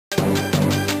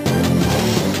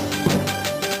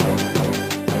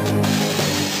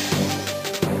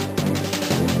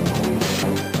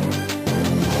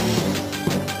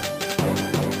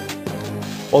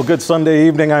Well, good Sunday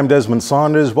evening. I'm Desmond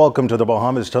Saunders. Welcome to the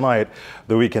Bahamas Tonight,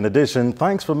 the weekend edition.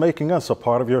 Thanks for making us a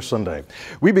part of your Sunday.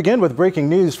 We begin with breaking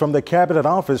news from the Cabinet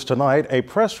Office tonight. A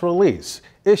press release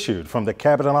issued from the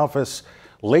Cabinet Office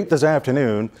late this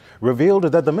afternoon revealed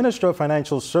that the Minister of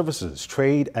Financial Services,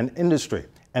 Trade and Industry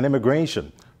and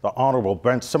Immigration, the Honorable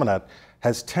Brent,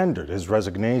 has tendered his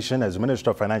resignation as Minister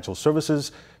of Financial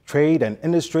Services, Trade and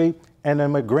Industry and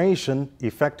Immigration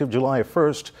effective July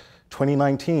 1st,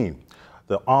 2019.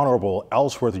 The Honorable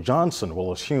Ellsworth Johnson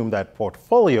will assume that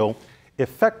portfolio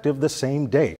effective the same day.